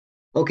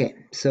Okay,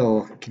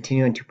 so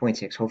continuing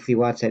 2.6. Hopefully you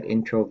watched that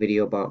intro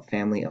video about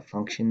family of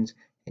functions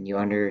and you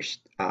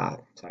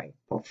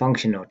about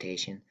function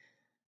notation.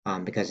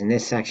 Because in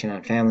this section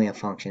on family of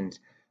functions,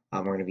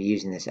 we're going to be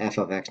using this f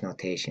of x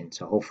notation.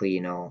 So hopefully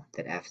you know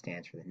that f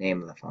stands for the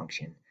name of the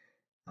function.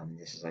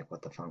 This is like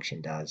what the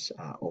function does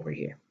over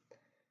here.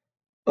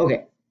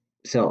 Okay,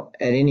 so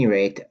at any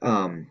rate,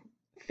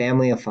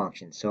 family of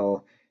functions.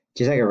 So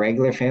just like a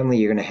regular family,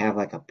 you're going to have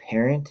like a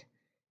parent,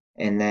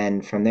 and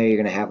then from there you're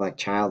going to have like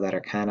child that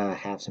are kind of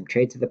have some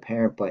traits of the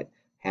parent but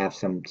have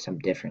some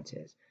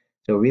differences.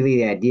 So really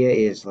the idea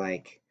is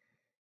like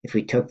if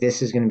we took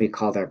this is going to be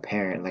called our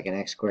parent, like an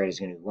x squared is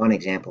going to be one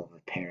example of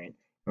a parent.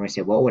 We're going to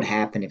say what would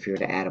happen if you were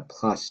to add a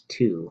plus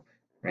 2,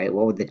 right?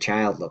 What would the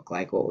child look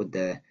like? What would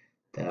the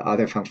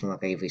other function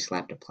look like if we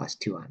slapped a plus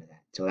 2 onto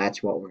that? So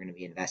that's what we're going to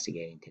be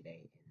investigating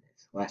today in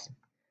this lesson.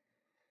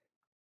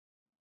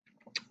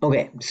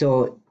 Okay,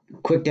 so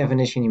quick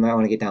definition you might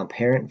want to get down.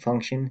 Parent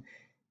function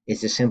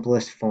is the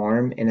simplest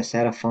form in a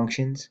set of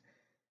functions.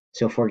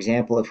 So for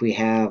example, if we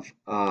have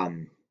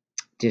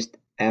just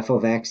f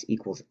of x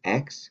equals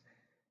x,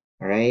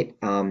 all right,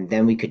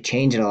 then we could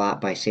change it a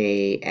lot by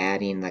say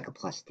adding like a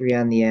plus 3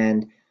 on the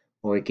end,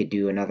 or we could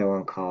do another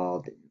one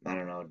called, I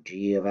don't know,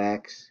 g of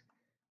x,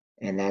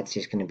 and that's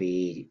just going to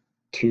be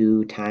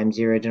 2 times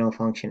the original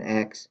function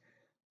x,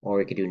 or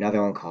we could do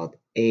another one called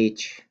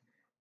h,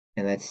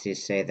 and let's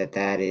just say that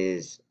that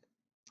is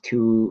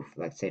 2,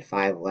 let's say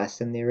 5 less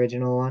than the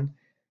original one,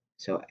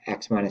 so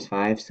x minus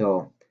 5.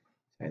 So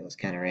sorry, those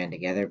kind of ran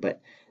together, but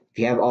if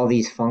you have all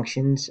these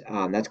functions,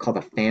 that's called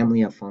a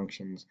family of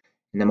functions,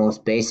 and the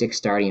most basic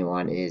starting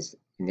one is,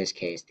 in this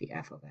case, the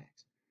f of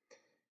x.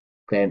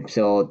 Okay,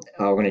 so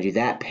we're going to do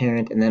that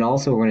parent, and then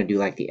also we're going to do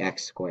like the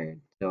x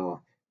squared.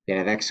 So we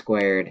have x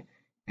squared,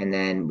 and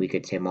then we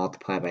could say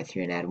multiply by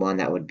 3 and add 1.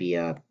 That would be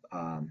a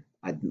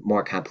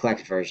more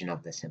complex version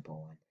of the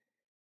simple one,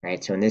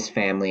 right? So in this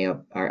family,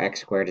 our x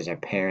squared is our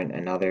parent.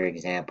 Another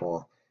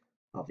example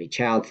of a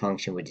child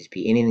function would just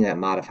be anything that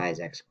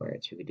modifies x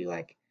squared. So we could do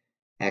like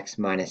x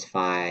minus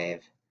 5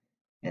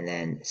 and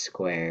then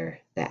square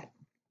that.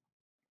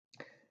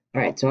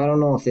 All right, so I don't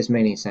know if this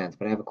made any sense,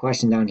 but I have a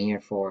question down here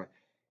for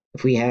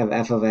if we have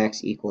f of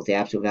x equals the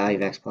absolute value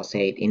of x plus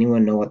 8,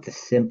 anyone know what the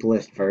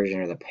simplest version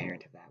or the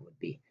parent of that would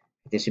be?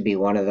 This would be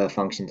one of the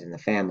functions in the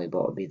family, but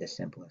what would be the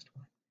simplest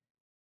one?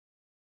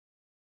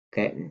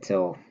 Okay, and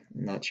so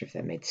I'm not sure if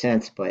that made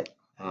sense, but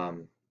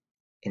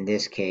in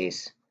this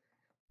case,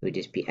 it would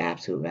just be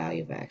absolute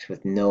value of x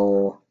with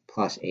no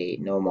plus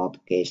 8, no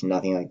multiplication,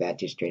 nothing like that,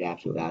 just straight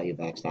absolute value of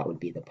x. That would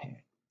be the parent.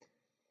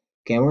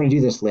 Okay, and we're going to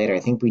do this later. I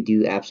think we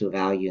do absolute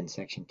value in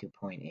section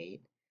 2.8.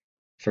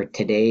 For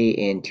today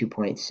in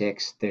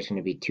 2.6, there's going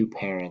to be two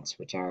parents,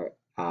 which are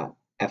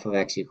f of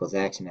x equals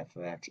x and f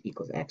of x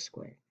equals x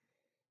squared.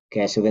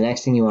 Okay, so the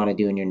next thing you want to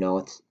do in your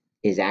notes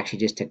is actually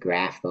just to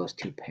graph those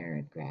two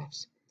parent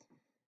graphs.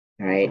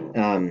 All right,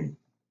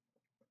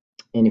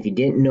 and if you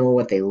didn't know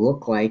what they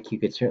look like, you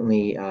could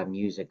certainly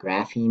use a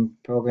graphing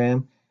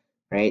program,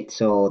 right?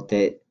 So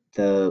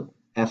the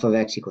f of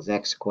x equals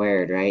x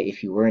squared, right?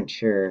 If you weren't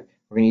sure,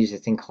 we're going to use a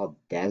thing called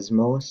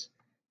Desmos.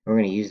 We're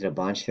going to use it a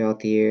bunch throughout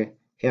the year.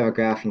 If you have a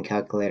graphing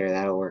calculator,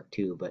 that'll work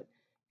too. But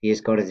you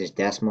just go to this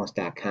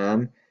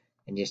desmos.com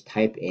and just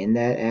type in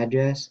that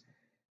address,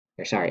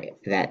 or sorry,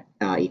 that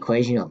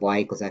equation of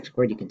y equals x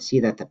squared. You can see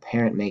that the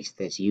parent makes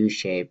this U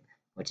shape,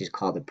 which is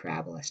called a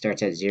parabola. It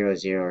starts at 0,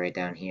 0 right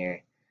down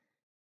here,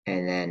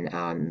 and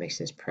then makes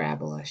this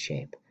parabola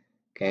shape.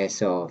 Okay,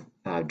 so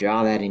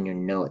draw that in your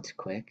notes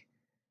quick,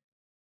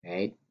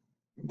 right?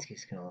 It's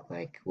just gonna look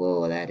like,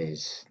 whoa, that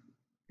is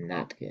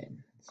not good.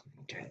 Let's see if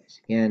we can try this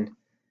again.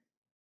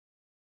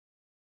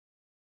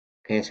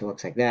 Okay, so it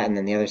looks like that, and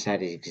then the other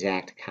side is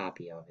exact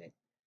copy of it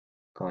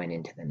going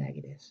into the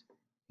negatives.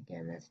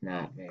 Again, that's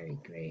not very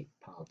great.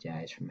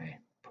 Apologize for my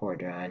poor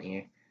drawing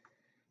here.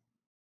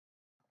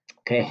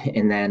 Okay,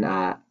 and then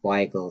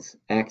y equals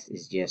x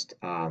is just,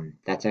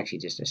 that's actually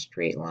just a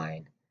straight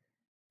line,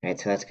 right?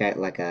 So that's got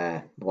like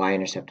a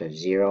y-intercept of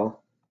 0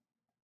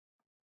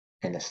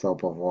 and the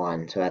slope of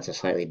 1. So that's a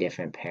slightly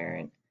different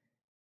parent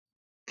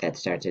that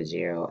starts at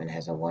 0 and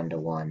has a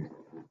 1-to-1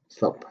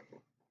 slope.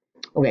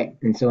 Okay,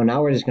 and so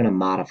now we're just going to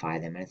modify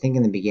them. And I think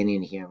in the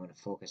beginning here, I'm going to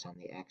focus on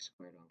the x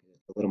squared one because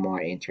it's a little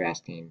more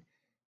interesting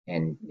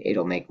and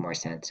it'll make more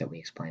sense that we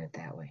explain it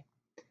that way.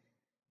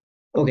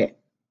 Okay,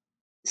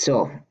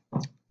 so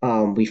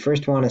we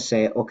first want to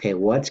say, okay,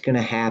 what's going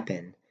to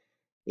happen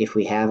if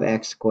we have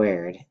x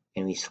squared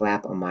and we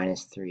slap a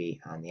minus 3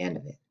 on the end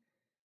of it?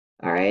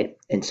 All right,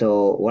 and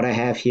so what I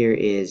have here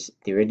is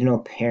the original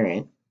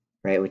parent,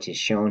 right, which is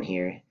shown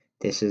here.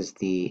 This is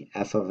the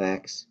f of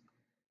x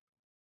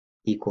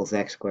equals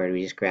x squared.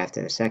 We just graphed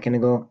it a second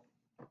ago.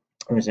 I'm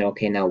gonna say,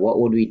 okay, now what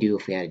would we do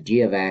if we had a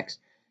g of x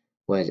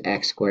was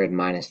x squared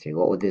minus 3?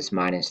 What would this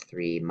minus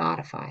 3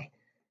 modify?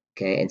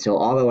 Okay, and so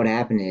all that would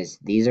happen is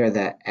these are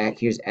the,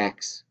 here's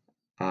x,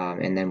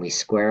 and then we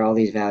square all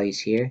these values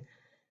here.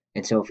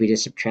 And so if we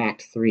just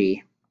subtract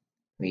 3,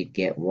 we'd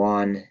get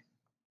 1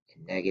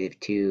 and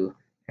 -2,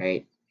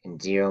 right?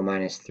 and 0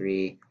 minus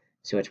 3.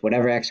 So it's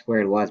whatever x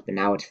squared was, but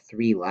now it's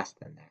 3 less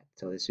than that.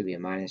 So this would be a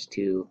minus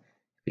 2.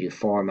 If we do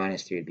 4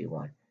 minus 3 would be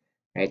 1.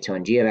 Right? So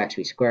in g of x,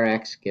 we square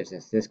x, gives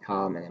us this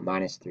column, and then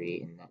minus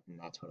 3, and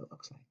that's what it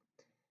looks like.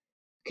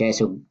 Okay,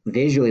 so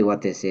visually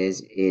what this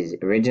is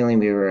originally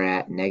we were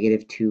at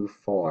negative 2,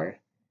 4.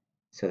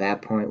 So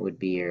that point would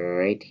be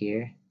right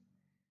here.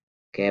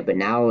 Okay, but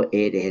now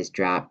it has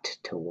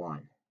dropped to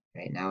 1.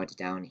 Right, now it's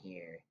down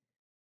here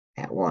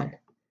at 1.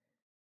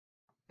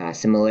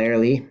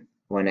 Similarly,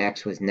 when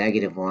x was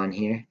negative 1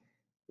 here,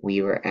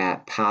 we were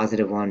at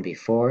positive 1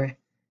 before,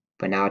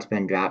 but now it's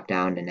been dropped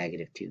down to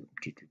negative 2.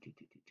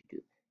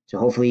 So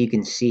hopefully you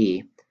can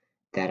see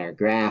that our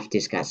graph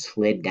just got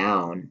slid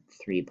down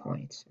 3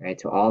 points, right?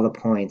 So all the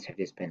points have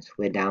just been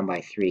slid down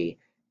by 3.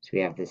 So we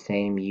have the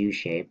same U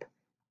shape,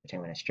 which I'm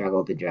going to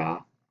struggle to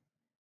draw,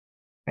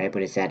 right?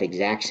 But it's that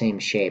exact same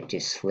shape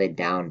just slid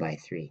down by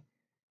 3.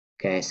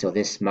 Okay, so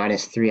this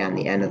minus 3 on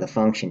the end of the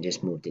function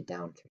just moved it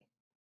down 3.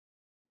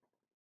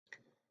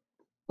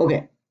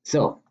 Okay,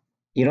 so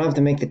you don't have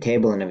to make the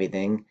table and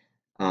everything,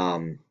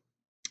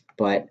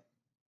 but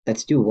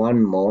let's do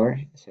one more.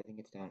 So I think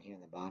it's down here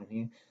on the bottom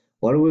here.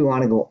 What do we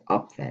want to go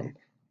up then?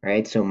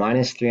 Right, so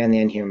minus 3 on the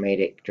end here made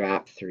it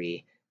drop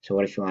 3. So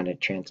what if you want to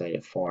translate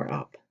it 4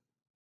 up?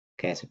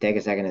 Okay, so take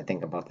a second to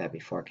think about that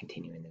before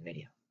continuing the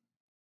video.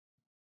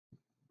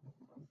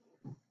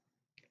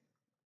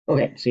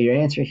 Okay, so your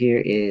answer here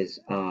is,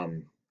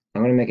 I'm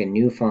going to make a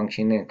new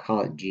function and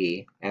call it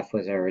g. F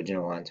was our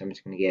original one, so I'm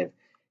just going to give,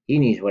 you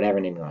can use whatever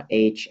name you want,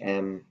 h,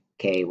 m,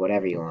 k,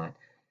 whatever you want.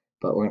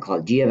 But we're going to call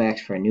it g of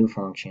x for a new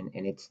function,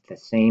 and it's the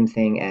same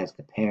thing as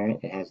the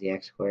parent. It has the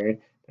x squared.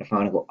 But if I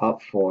want to go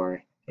up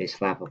 4, I just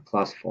slap a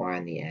plus 4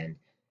 on the end,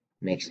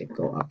 makes it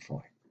go up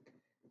 4.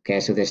 Okay,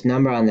 so this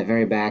number on the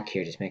very back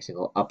here just makes it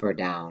go up or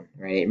down,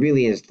 right? It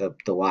really is the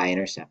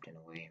y-intercept in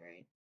a way,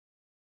 right?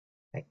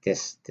 Like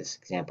this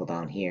example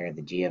down here,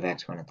 the g of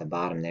x one at the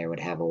bottom there would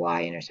have a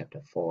y-intercept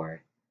of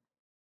 4,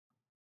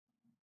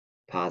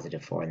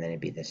 positive 4, and then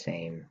it'd be the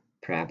same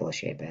parabola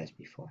shape as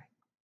before.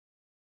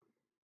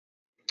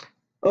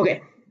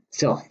 Okay,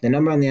 so the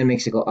number on the end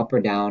makes it go up or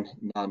down.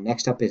 Now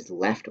next up is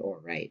left or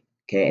right.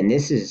 Okay, and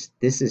this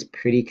is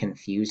pretty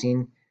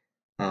confusing,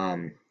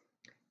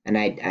 and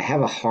I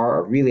have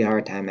a really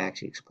hard time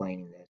actually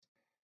explaining this.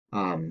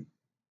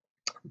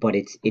 But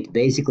it's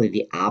basically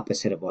the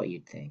opposite of what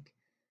you'd think.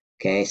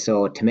 Okay,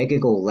 so to make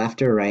it go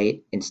left or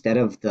right, instead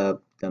of the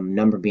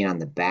number being on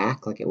the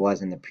back like it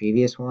was in the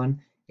previous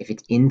one, if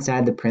it's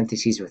inside the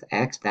parentheses with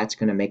x, that's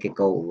going to make it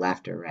go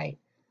left or right.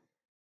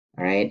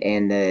 All right,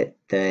 and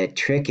the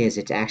trick is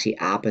it's actually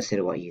opposite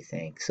of what you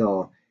think.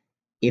 So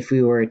if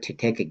we were to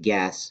take a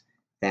guess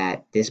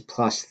that this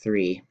plus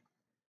 3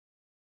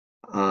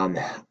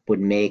 would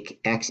make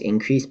x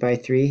increase by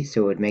 3,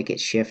 so it would make it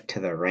shift to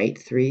the right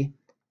 3.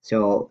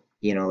 So,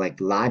 you know, like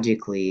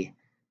logically,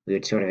 we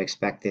would sort of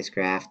expect this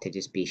graph to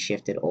just be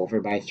shifted over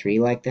by 3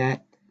 like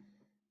that.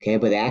 Okay,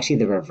 but actually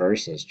the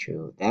reverse is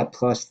true. That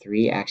plus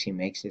 3 actually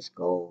makes this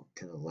go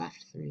to the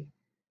left 3.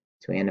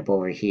 So we end up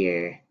over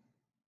here,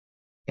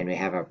 and we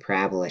have our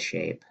parabola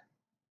shape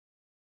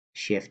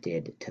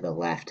shifted to the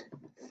left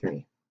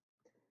 3.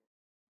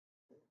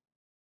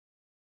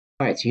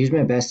 All right, so here's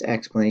my best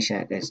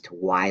explanation as to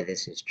why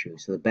this is true.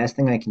 So the best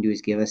thing I can do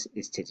is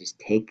to just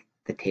take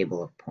the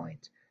table of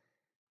points.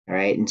 All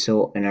right, and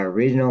so in our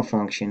original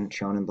function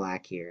shown in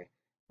black here,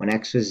 when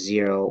x was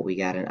 0, we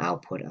got an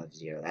output of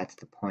 0. That's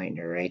the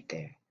pointer right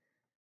there.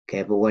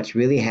 Okay, but what's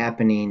really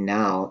happening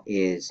now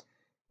is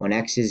when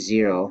x is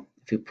 0,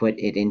 if we put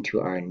it into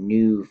our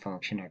new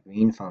function, our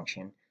green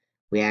function,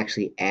 we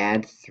actually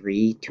add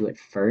 3 to it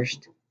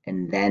first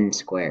and then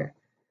square.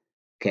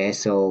 Okay,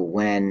 so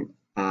when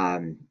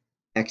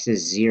x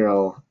is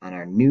 0 on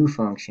our new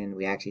function,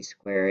 we actually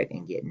square it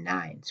and get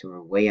 9. So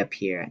we're way up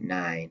here at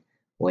 9,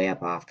 way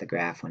up off the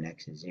graph when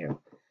x is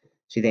 0.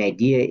 So the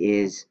idea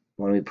is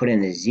when we put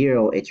in the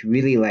 0, it's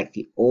really like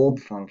the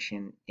old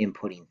function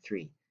inputting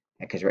 3,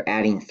 because we're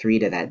adding 3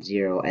 to that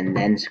 0 and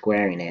then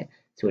squaring it.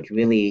 So it's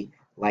really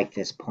like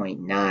this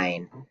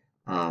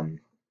 0.9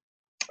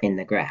 in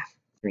the graph,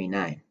 3,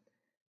 9.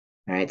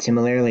 All right,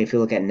 similarly, if you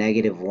look at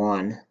negative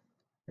 1,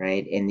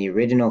 right, in the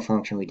original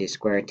function, we just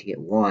square it to get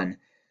 1.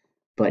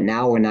 But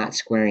now we're not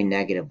squaring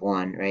negative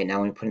 1, right? Now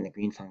when we put in the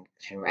green function,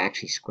 we're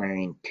actually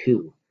squaring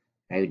 2.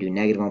 Right? We do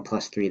negative 1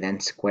 plus 3, then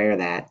square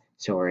that,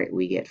 so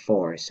we get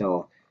 4.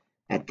 So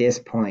at this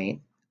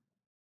point,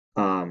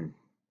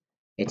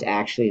 it's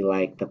actually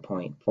like the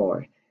point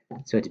 4.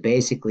 So it's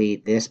basically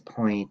this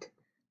point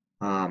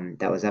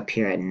that was up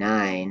here at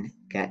 9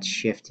 got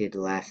shifted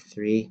left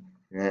 3,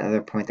 and the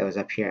other point that was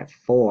up here at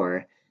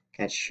 4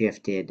 got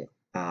shifted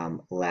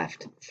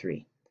left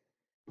 3.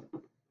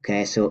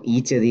 Okay, so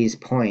each of these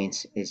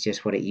points is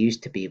just what it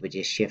used to be, but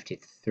just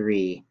shifted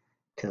 3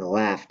 to the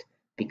left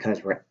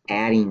because we're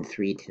adding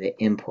 3 to the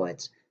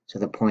inputs. So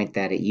the point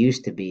that it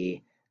used to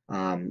be,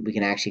 we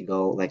can actually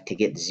go like to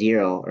get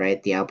 0,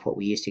 right? The output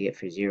we used to get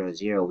for 0,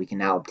 0, we can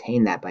now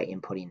obtain that by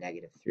inputting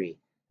negative 3.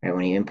 Right?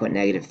 When you input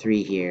negative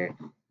 3 here,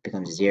 it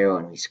becomes 0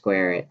 and we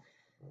square it.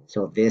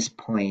 So this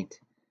point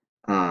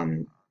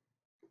of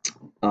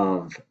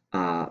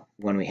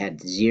when we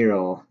had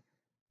 0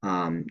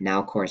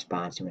 now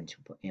corresponds to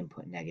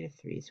input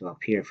 -3. So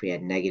up here, if we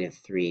had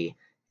 -3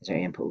 as our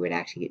input, we'd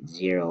actually get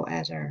 0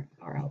 as our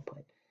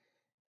output.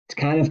 It's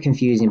kind of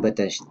confusing, but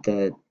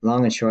the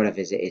long and short of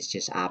it is it's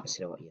just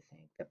opposite of what you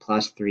think. The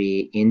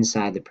 +3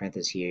 inside the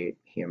parentheses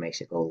here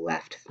makes it go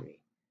left 3.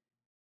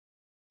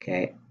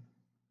 Okay.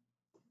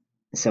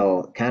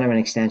 So kind of an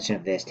extension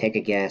of this, take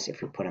a guess.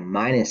 If we put a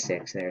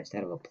 -6 there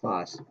instead of a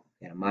plus,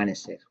 we got a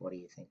 -6, what do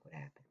you think would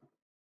happen?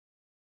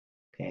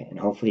 Okay, and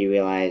hopefully you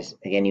realize,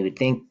 again, you would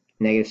think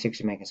 -6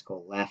 would make us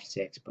go left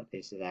 6, but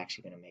this is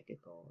actually going to make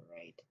it go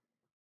right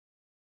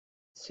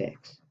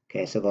 6.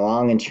 Okay, so the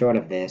long and short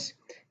of this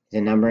is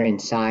a number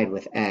inside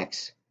with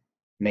x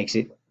makes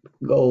it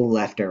go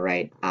left or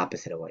right,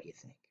 opposite of what you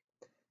think.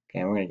 Okay,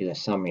 and we're going to do a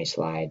summary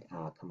slide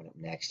coming up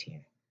next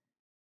here.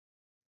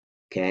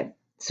 Okay,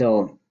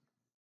 so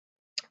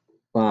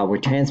we're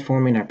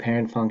transforming our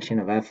parent function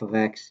of f of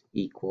x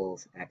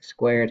equals x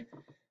squared,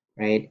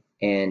 right?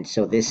 And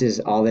so this is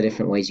all the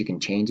different ways you can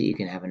change it. You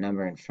can have a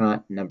number in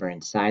front, number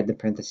inside the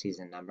parentheses,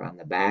 and number on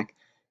the back.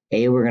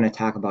 We're going to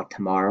talk about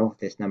tomorrow,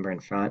 this number in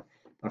front.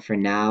 But for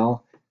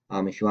now,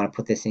 if you want to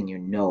put this in your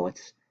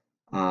notes,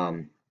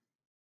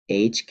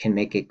 h can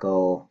make it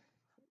go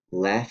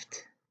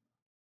left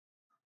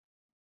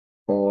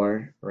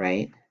or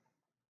right.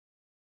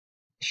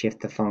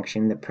 Shift the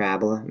function, the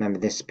parabola. Remember,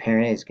 this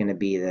parent is going to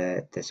be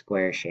the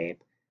square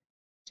shape.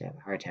 I have a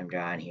hard time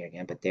drawing here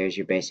again, but there's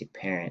your basic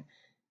parent.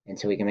 And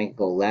so we can make it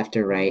go left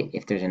or right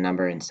if there's a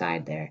number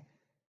inside there.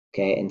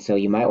 Okay, and so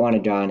you might want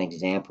to draw an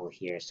example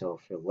here. So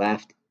for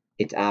left,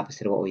 it's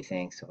opposite of what we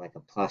think. So like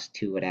a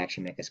 +2 would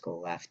actually make us go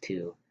left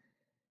 2.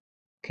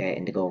 Okay,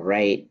 and to go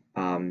right,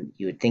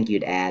 you would think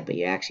you'd add, but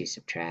you actually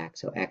subtract.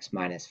 So x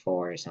 -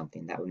 4 or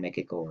something, that would make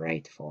it go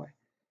right 4.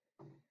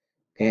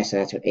 Okay, so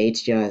that's what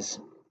h does.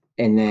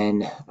 And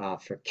then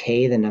for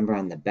k, the number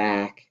on the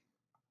back,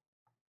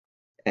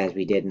 as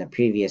we did in the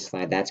previous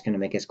slide, that's going to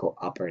make us go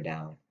up or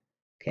down.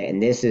 Okay,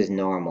 and this is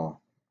normal.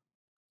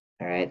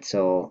 All right,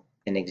 so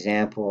an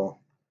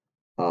example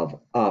of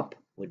up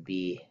would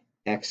be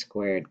x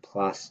squared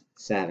plus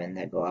 7,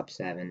 that go up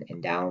 7,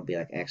 and down would be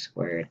like x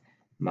squared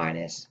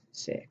minus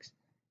 6,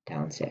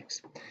 down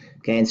 6.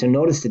 Okay, and so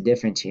notice the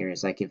difference here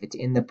is like if it's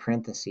in the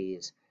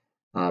parentheses,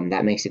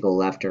 that makes it go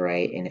left or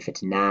right, and if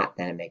it's not,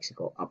 then it makes it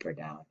go up or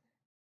down.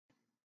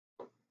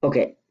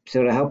 Okay,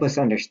 so to help us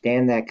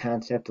understand that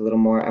concept a little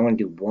more, I want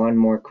to do one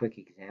more quick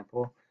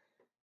example.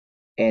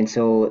 And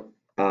so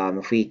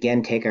if we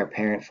again take our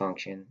parent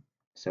function,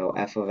 so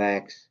f of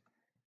x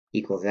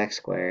equals x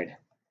squared,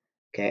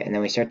 okay, and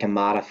then we start to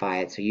modify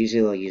it. So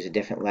usually we'll use a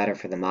different letter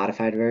for the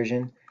modified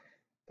version.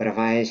 But if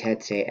I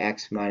had, say,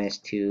 x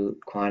 - 2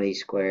 quantity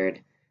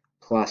squared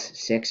plus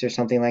 6 or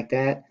something like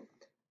that,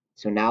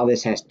 so now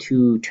this has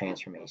two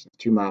transformations,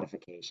 two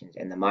modifications,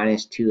 and the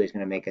 -2 is going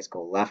to make us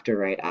go left or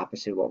right,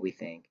 opposite of what we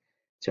think.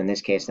 So in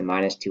this case, the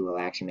 -2 will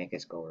actually make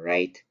us go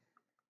right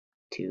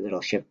 2.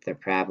 It'll shift the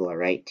parabola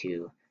right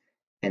 2.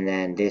 And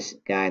then this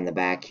guy in the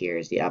back here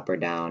is the up or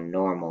down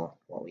normal,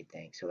 what we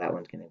think. So that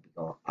one's going to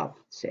go up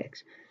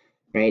 6.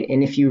 Right,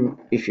 and if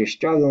you're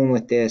struggling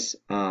with this,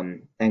 I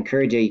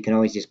encourage you can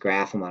always just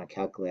graph them on a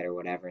calculator or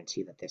whatever and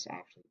see that this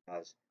actually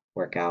does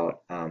work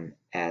out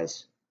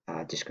as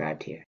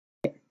described here.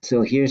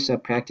 So here's a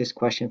practice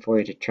question for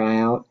you to try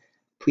out.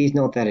 Please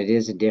note that it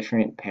is a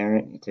different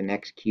parent. It's an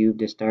x cubed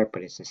to start,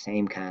 but it's the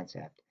same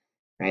concept,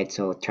 right?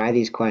 So try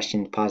these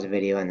questions, pause the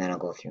video, and then I'll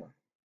go through them.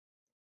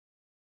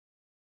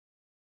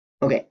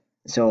 Okay,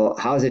 so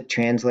how is it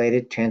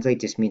translated? Translate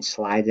just means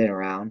slide it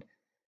around.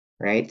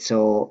 Right,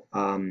 so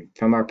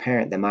from our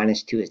parent, the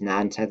 -2 is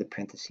not inside the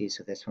parentheses,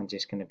 so this one's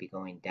just going to be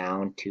going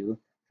down 2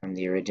 from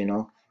the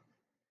original.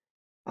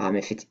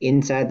 If it's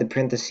inside the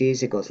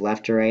parentheses, it goes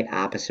left or right,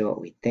 opposite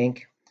what we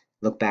think.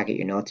 Look back at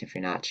your notes if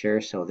you're not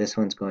sure. So this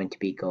one's going to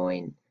be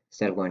going,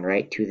 instead of going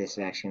right 2, this is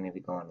actually going to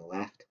be going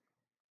left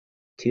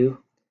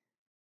 2.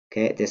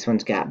 Okay, this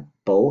one's got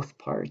both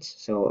parts.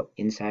 So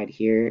inside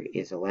here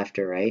is a left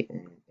or right,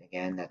 and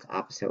again, that's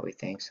opposite what we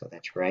think, so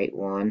that's right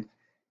 1.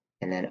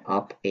 And then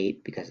up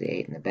 8 because of the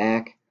 8 in the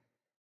back.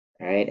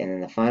 All right, and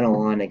then the final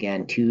one,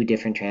 again, two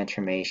different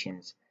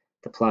transformations.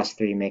 The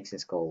 +3 makes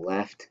us go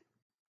left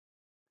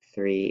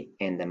 3,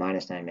 and the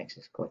 -9 makes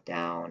us go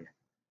down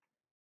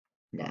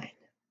 9.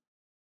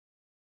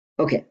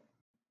 Okay,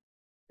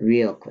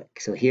 real quick.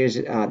 So here's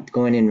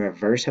going in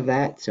reverse of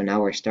that. So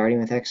now we're starting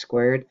with x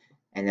squared,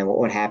 and then what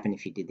would happen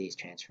if you did these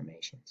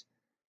transformations?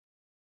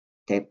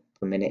 Take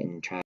a minute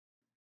and try.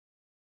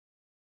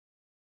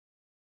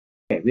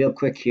 Okay, real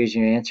quick, here's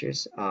your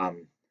answers.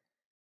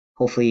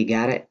 Hopefully you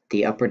got it.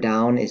 The up or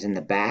down is in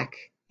the back,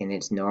 and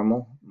it's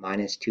normal.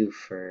 -3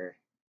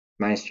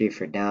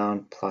 for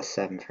down,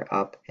 +7 for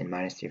up, and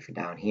 -3 for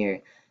down here.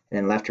 And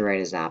then left or right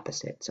is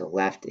opposite. So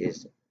left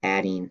is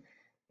adding,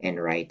 and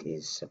right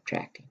is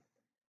subtracting.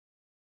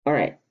 All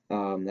right,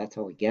 that's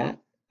all we got.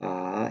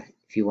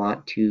 If you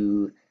want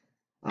to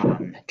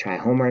try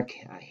homework,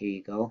 here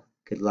you go.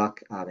 good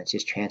luck. It's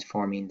just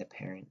transforming the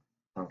parent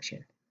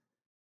function.